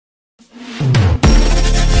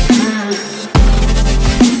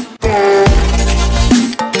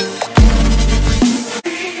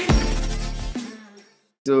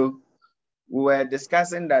So we were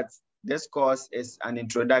discussing that this course is an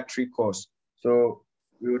introductory course. So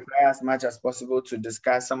we will try as much as possible to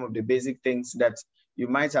discuss some of the basic things that you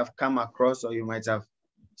might have come across or you might have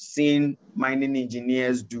seen mining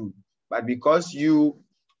engineers do. But because you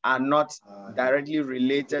are not directly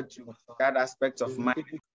related to that aspect of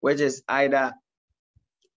mining, which is either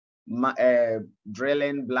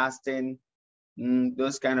drilling, blasting,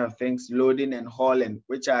 those kind of things, loading and hauling,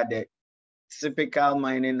 which are the typical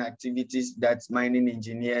mining activities that mining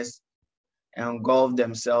engineers engulf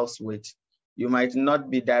themselves with. You might not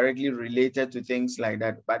be directly related to things like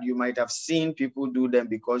that, but you might have seen people do them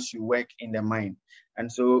because you work in the mine.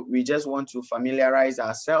 And so we just want to familiarize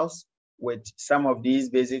ourselves with some of these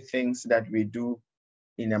basic things that we do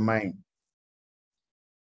in a mine.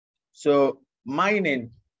 So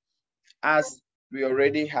mining, as we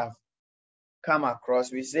already have come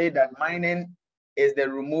across, we say that mining is the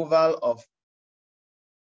removal of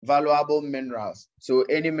valuable minerals. So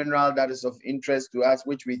any mineral that is of interest to us,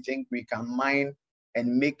 which we think we can mine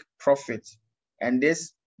and make profit. And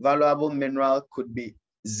this valuable mineral could be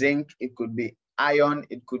zinc, it could be iron,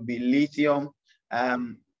 it could be lithium,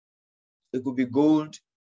 it could be gold,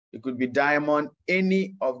 it could be diamond,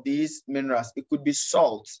 any of these minerals. It could be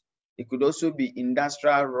salt. It could also be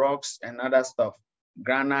industrial rocks and other stuff,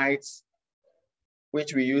 granites,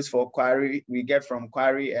 which we use for quarry, we get from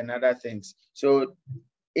quarry and other things. So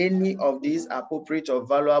any of these appropriate or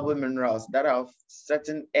valuable minerals that are of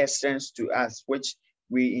certain essence to us, which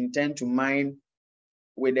we intend to mine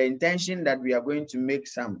with the intention that we are going to make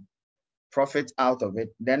some profit out of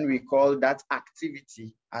it, then we call that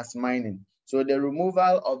activity as mining. So the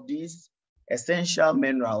removal of these essential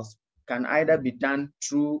minerals can either be done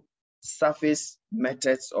through surface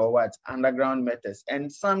methods or what, underground methods. And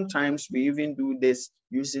sometimes we even do this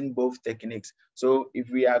using both techniques. So if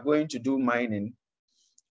we are going to do mining,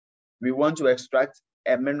 we want to extract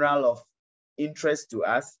a mineral of interest to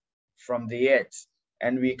us from the earth.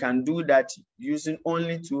 And we can do that using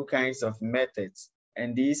only two kinds of methods.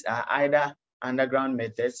 And these are either underground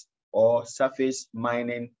methods or surface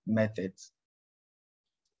mining methods.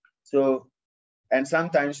 So, and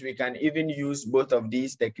sometimes we can even use both of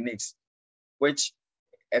these techniques, which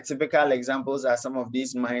typical examples are some of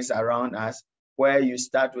these mines around us, where you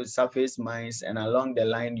start with surface mines and along the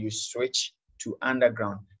line you switch to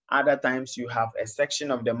underground. Other times you have a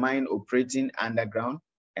section of the mine operating underground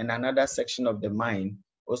and another section of the mine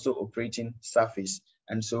also operating surface.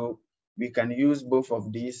 And so we can use both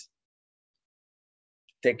of these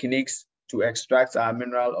techniques to extract our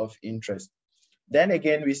mineral of interest. Then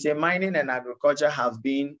again, we say mining and agriculture have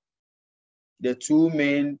been the two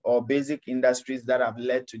main or basic industries that have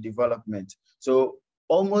led to development. So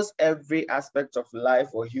almost every aspect of life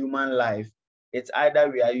or human life, it's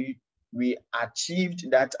either we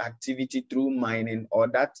achieved that activity through mining or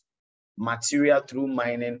that material through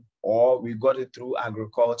mining, or we got it through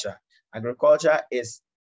agriculture. Agriculture is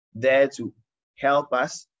there to help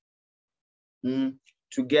us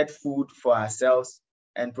to get food for ourselves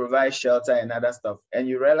and provide shelter and other stuff. And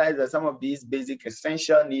you realize that some of these basic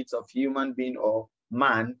essential needs of human being or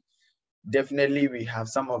man, definitely we have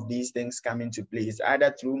some of these things come into place.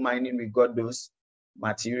 Either through mining, we got those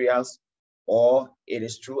materials, or it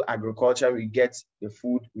is through agriculture, we get the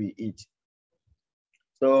food we eat.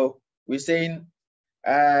 So we're saying,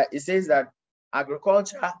 it says that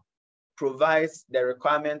agriculture provides the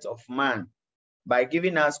requirements of man by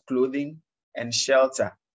giving us clothing and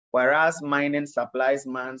shelter, whereas mining supplies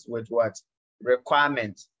man with what?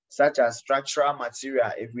 Requirements, such as structural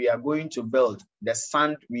material. If we are going to build, the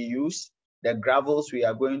sand we use, the gravels we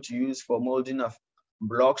are going to use for molding of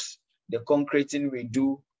blocks, the concreting we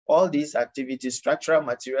do, all these activities, structural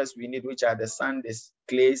materials we need, which are the sand, the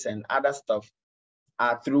clays and other stuff,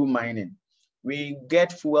 are through mining. We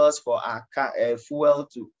get fuels for our car, fuel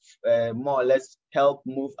to more or less help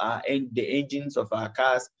move the engines of our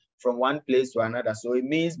cars from one place to another. So it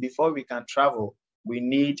means before we can travel, we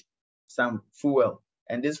need some fuel.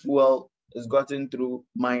 And this fuel is gotten through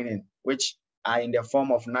mining, which are in the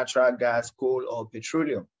form of natural gas, coal, or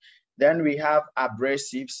petroleum. Then we have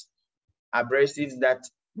abrasives that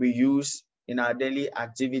we use in our daily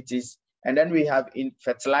activities. And then we have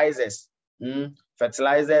fertilizers.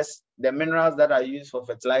 Fertilizers, the minerals that are used for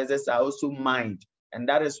fertilizers are also mined. And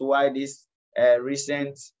that is why this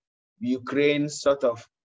recent Ukraine sort of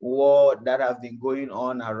war that have been going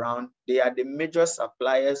on around, they are the major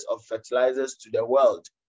suppliers of fertilizers to the world.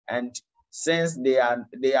 And since they are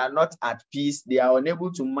not at peace, they are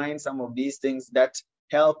unable to mine some of these things that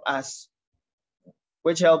help us,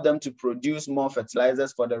 which help them to produce more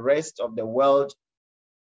fertilizers for the rest of the world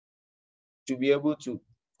to be able to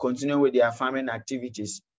continue with their farming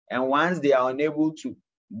activities. And once they are unable to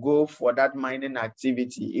go for that mining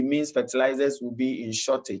activity, it means fertilizers will be in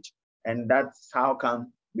shortage. And that's how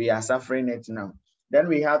come we are suffering it now. Then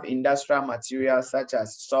we have industrial materials such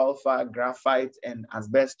as sulfur, graphite, and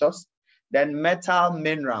asbestos. Then metal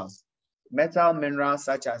minerals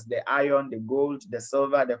such as the iron, the gold, the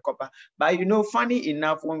silver, the copper. But you know, funny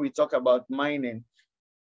enough, when we talk about mining,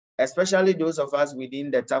 especially those of us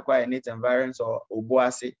within the Tarkwa and its environs or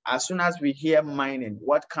Obuasi, as soon as we hear mining,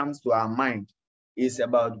 what comes to our mind is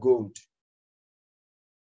about gold.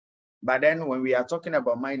 But then when we are talking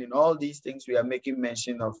about mining, all these things we are making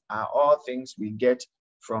mention of are all things we get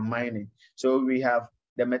from mining. So we have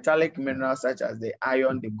the metallic minerals such as the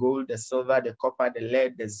iron, the gold, the silver, the copper, the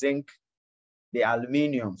lead, the zinc, the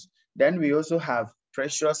aluminiums. Then we also have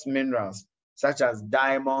precious minerals such as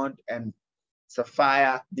diamond and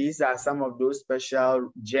sapphire. These are some of those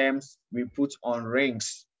special gems we put on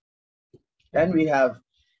rings. Then we have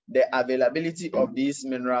the availability of these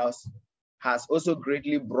minerals has also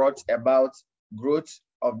greatly brought about growth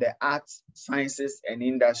of the arts, sciences, and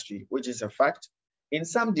industry, which is a fact. In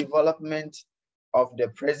some development of the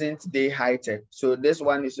present day high-tech. So this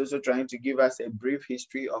one is also trying to give us a brief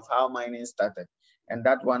history of how mining started. And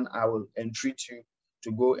that one I will entreat you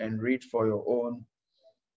to go and read for your own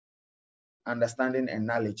understanding and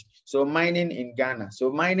knowledge. So mining in Ghana.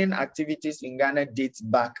 So mining activities in Ghana dates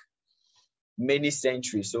back many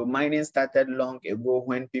centuries. So mining started long ago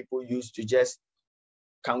when people used to just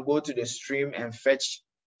can go to the stream and fetch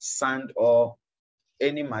sand or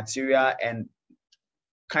any material and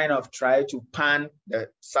kind of try to pan the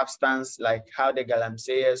substance like how the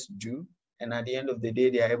galamseyers do. And at the end of the day,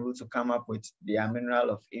 they are able to come up with their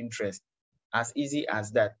mineral of interest. As easy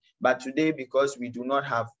as that. But today, because we do not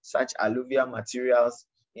have such alluvial materials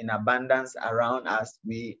in abundance around us,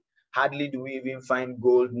 we hardly do we even find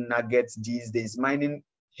gold nuggets these days.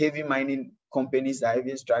 Heavy mining companies are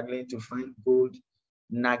even struggling to find gold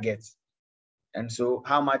nuggets. And so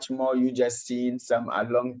how much more you just seeing some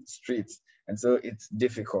along streets. And so it's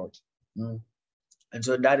difficult. And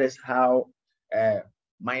so that is how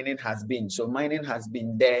mining has been. So mining has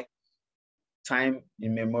been there time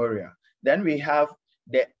immemorial. Then we have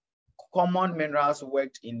the common minerals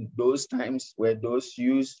worked in those times were those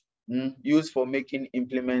used for making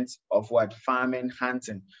implements of what? Farming,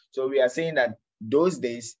 hunting. So we are saying that those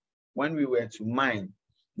days when we were to mine,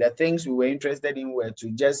 the things we were interested in were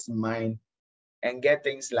to just mine and get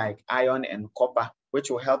things like iron and copper, which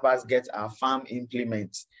will help us get our farm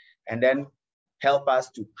implements and then help us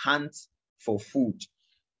to hunt for food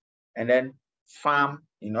and then farm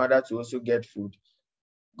in order to also get food.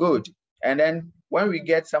 Good. And then when we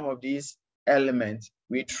get some of these elements,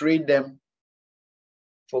 we trade them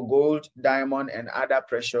for gold, diamond, and other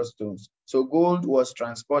precious stones. So gold was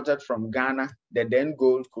transported from Ghana, the then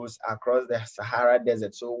Gold Coast, across the Sahara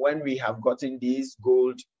Desert. So when we have gotten these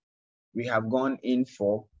gold we have gone in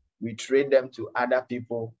for, we trade them to other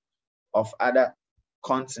people of other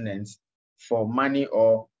continents for money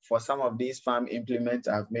or for some of these farm implements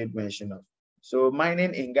I've made mention of. So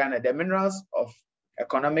mining in Ghana, the minerals of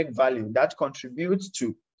economic value that contributes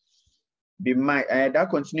to be mined, that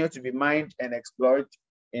continue to be mined and exploited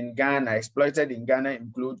in Ghana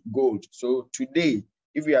include gold. So today,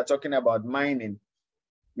 if we are talking about mining,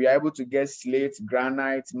 we are able to get slate,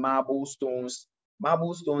 granite, marble stones.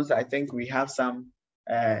 Marble stones, I think we have some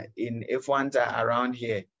in Ifwanta around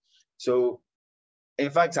here. So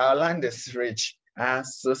in fact, our land is rich.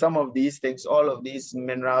 So some of these things, all of these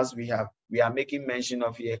minerals we are making mention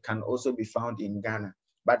of here can also be found in Ghana.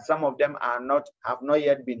 But some of them have not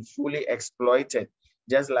yet been fully exploited,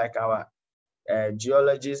 just like our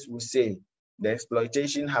geologists will say. The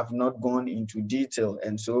exploitation have not gone into detail.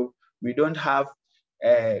 And so we don't have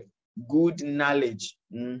good knowledge,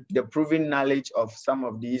 the proven knowledge of some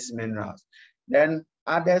of these minerals. Then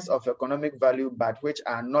others of economic value, but which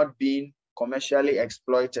are not being commercially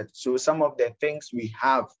exploited. So some of the things we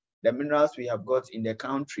have, the minerals we have got in the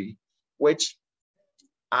country, which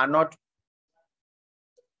are not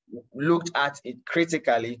looked at it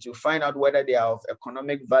critically to find out whether they are of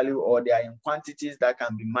economic value or they are in quantities that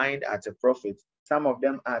can be mined at a profit. Some of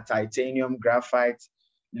them are titanium, graphite,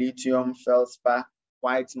 lithium, feldspar,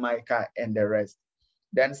 white mica, and the rest.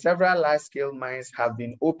 Then several large-scale mines have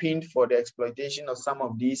been opened for the exploitation of some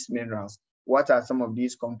of these minerals. What are some of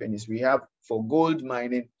these companies? We have for gold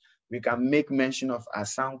mining, we can make mention of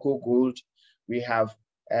Asanko Gold. We have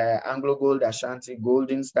Anglo Gold Ashanti,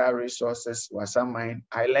 Golden Star Resources, Wassa Mine.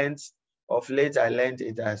 Of late I learned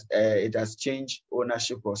it has changed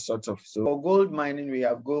ownership or sort of. So for gold mining, we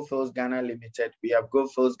have Gold Fields Ghana Limited. We have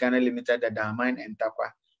Gold Fields Ghana Limited, the Damine and Tarkwa.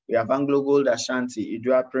 We have Anglo Gold Ashanti,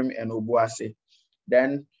 Iduaprim, and Obuasi.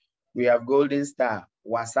 Then we have Golden Star,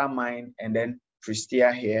 Wassa Mine, and then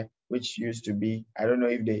Prestea here, which used to be, I don't know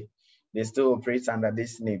if they still operate under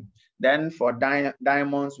this name. Then for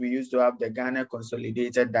diamonds, we used to have the Ghana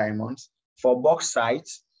Consolidated Diamonds. For bauxite,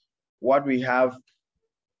 what we have,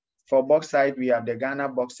 for bauxite, we have the Ghana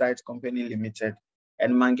Bauxite Company Limited.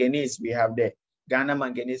 And manganese, we have the Ghana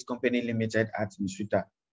Manganese Company Limited at Nsuta.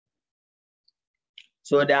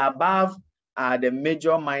 So the above are the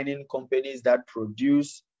major mining companies that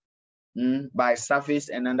produce by surface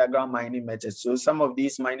and underground mining methods. So some of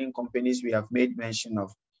these mining companies we have made mention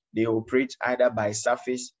of, they operate either by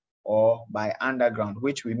surface or by underground,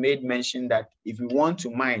 which we made mention that if we want to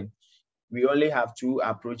mine, we only have two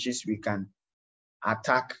approaches we can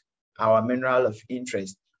attack our mineral of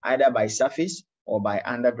interest, either by surface or by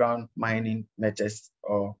underground mining methods.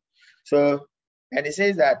 And it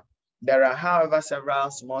says that there are, however, several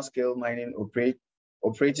small-scale mining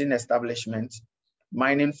operating establishments,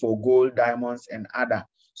 mining for gold, diamonds, and other.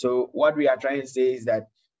 So what we are trying to say is that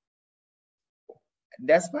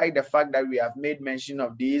despite the fact that we have made mention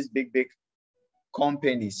of these big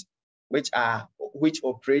companies which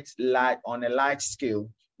operate on a large scale,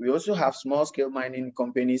 we also have small-scale mining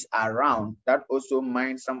companies around that also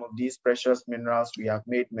mine some of these precious minerals we have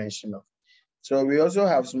made mention of. So we also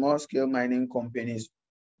have small-scale mining companies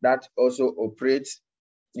that also operate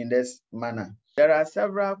in this manner. There are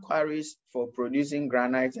several quarries for producing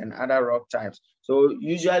granite and other rock types. So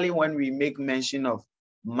usually when we make mention of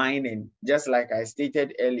mining, just like I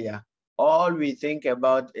stated earlier, all we think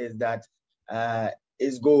about is that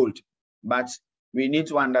is gold. But we need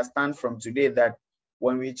to understand from today that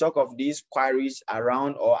when we talk of these quarries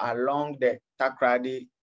around or along the Takoradi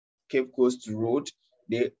Cape Coast Road,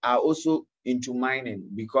 they are also into mining,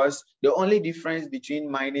 because the only difference between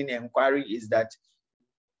mining and quarry is that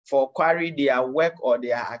for quarry, their work or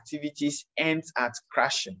their activities ends at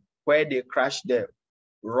crushing, where they crush the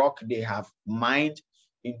rock they have mined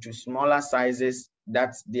into smaller sizes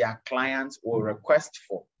that their clients will request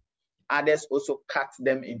for. Others also cut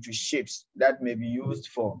them into shapes that may be used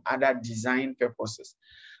for other design purposes.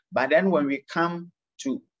 But then when we come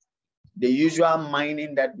to the usual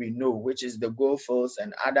mining that we know, which is the gold fields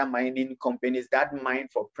and other mining companies that mine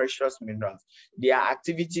for precious minerals, their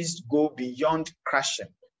activities go beyond crushing.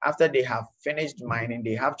 After they have finished mining,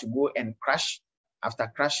 they have to go and crush.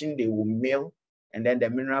 After crushing, they will mill, and then the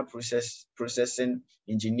mineral processing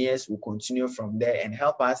engineers will continue from there and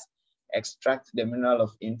help us extract the mineral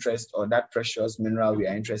of interest or that precious mineral we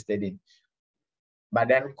are interested in. But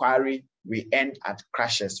then quarry, we end at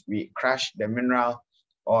crushes. We crush the mineral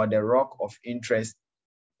or the rock of interest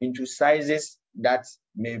into sizes that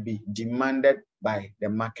may be demanded by the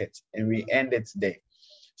market, and we end it there.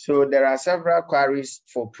 So there are several quarries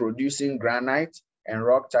for producing granite and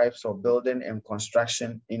rock types for building and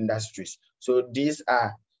construction industries. So these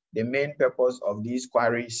are the main purpose of these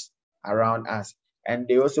quarries around us. And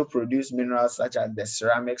they also produce minerals such as the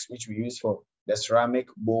ceramics, which we use for the ceramic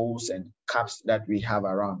bowls and cups that we have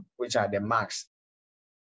around, which are the marks